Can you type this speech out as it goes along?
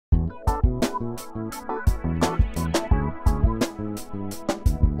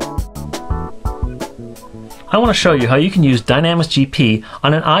I want to show you how you can use Dynamics GP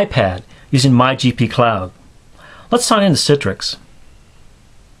on an iPad using myGPcloud. Let's sign into Citrix.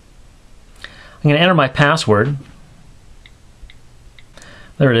 I'm going to enter my password.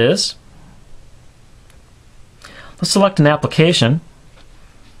 There it is. Let's select an application.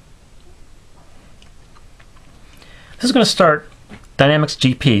 This is going to start Dynamics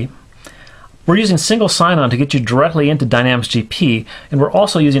GP. We're using single sign-on to get you directly into Dynamics GP, and we're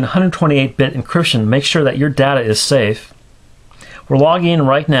also using 128-bit encryption to make sure that your data is safe. We're logging in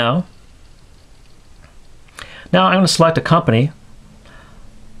right now. Now I'm going to select a company.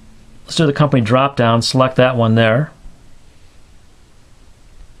 Let's do the company drop-down, select that one there.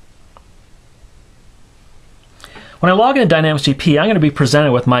 When I log into Dynamics GP, I'm going to be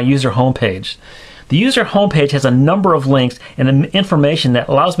presented with my user homepage. The user homepage has a number of links and information that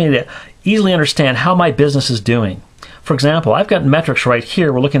allows me to easily understand how my business is doing. For example, I've got metrics right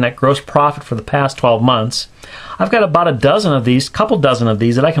here. We're looking at gross profit for the past 12 months. I've got about a dozen of these, couple dozen of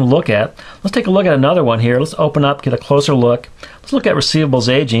these that I can look at. Let's take a look at another one here. Let's open up, get a closer look. Let's look at receivables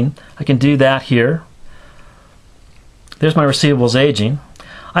aging. I can do that here. There's my receivables aging.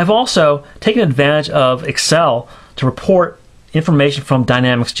 I've also taken advantage of Excel to report information from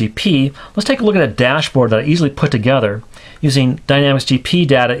Dynamics GP. Let's take a look at a dashboard that I easily put together using Dynamics GP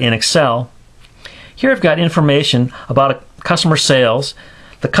data in Excel. Here I've got information about customer sales,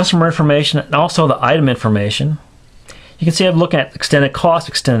 the customer information, and also the item information. You can see I've looked at extended costs,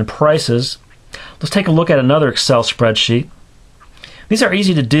 extended prices. Let's take a look at another Excel spreadsheet. These are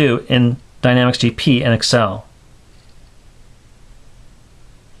easy to do in Dynamics GP and Excel.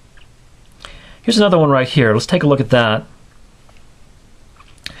 Here's another one right here. Let's take a look at that.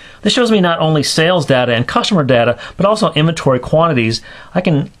 This shows me not only sales data and customer data, but also inventory quantities. I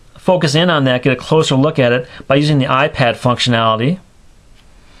can focus in on that, get a closer look at it by using the iPad functionality.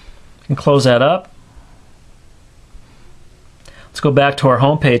 I can close that up. Let's go back to our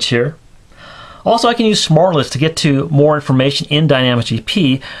home page here. Also, I can use Smart List to get to more information in Dynamics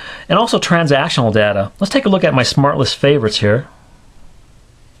GP and also transactional data. Let's take a look at my Smart List favorites here.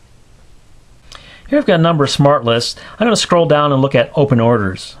 Here I've got a number of Smart Lists. I'm going to scroll down and look at open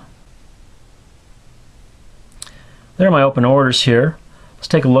orders. There are my open orders here. Let's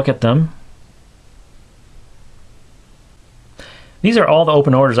take a look at them. These are all the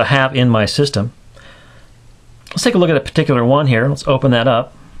open orders I have in my system. Let's take a look at a particular one here. Let's open that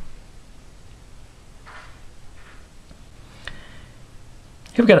up.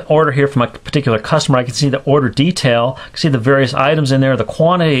 Here we've got an order here from a particular customer. I can see the order detail. I can see the various items in there, the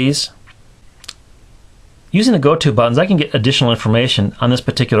quantities. Using the go-to buttons, I can get additional information on this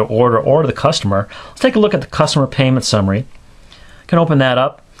particular order or the customer. Let's take a look at the customer payment summary. I can open that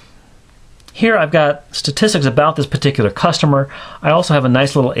up. Here I've got statistics about this particular customer. I also have a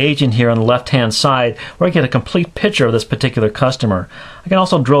nice little agent here on the left-hand side where I get a complete picture of this particular customer. I can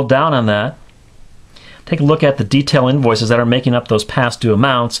also drill down on that. Take a look at the detail invoices that are making up those past due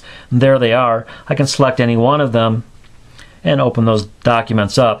amounts. And there they are. I can select any one of them and open those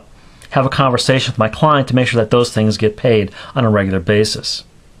documents up. Have a conversation with my client to make sure that those things get paid on a regular basis.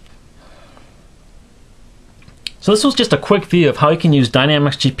 So this was just a quick view of how you can use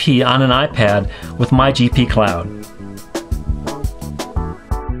Dynamics GP on an iPad with myGPcloud.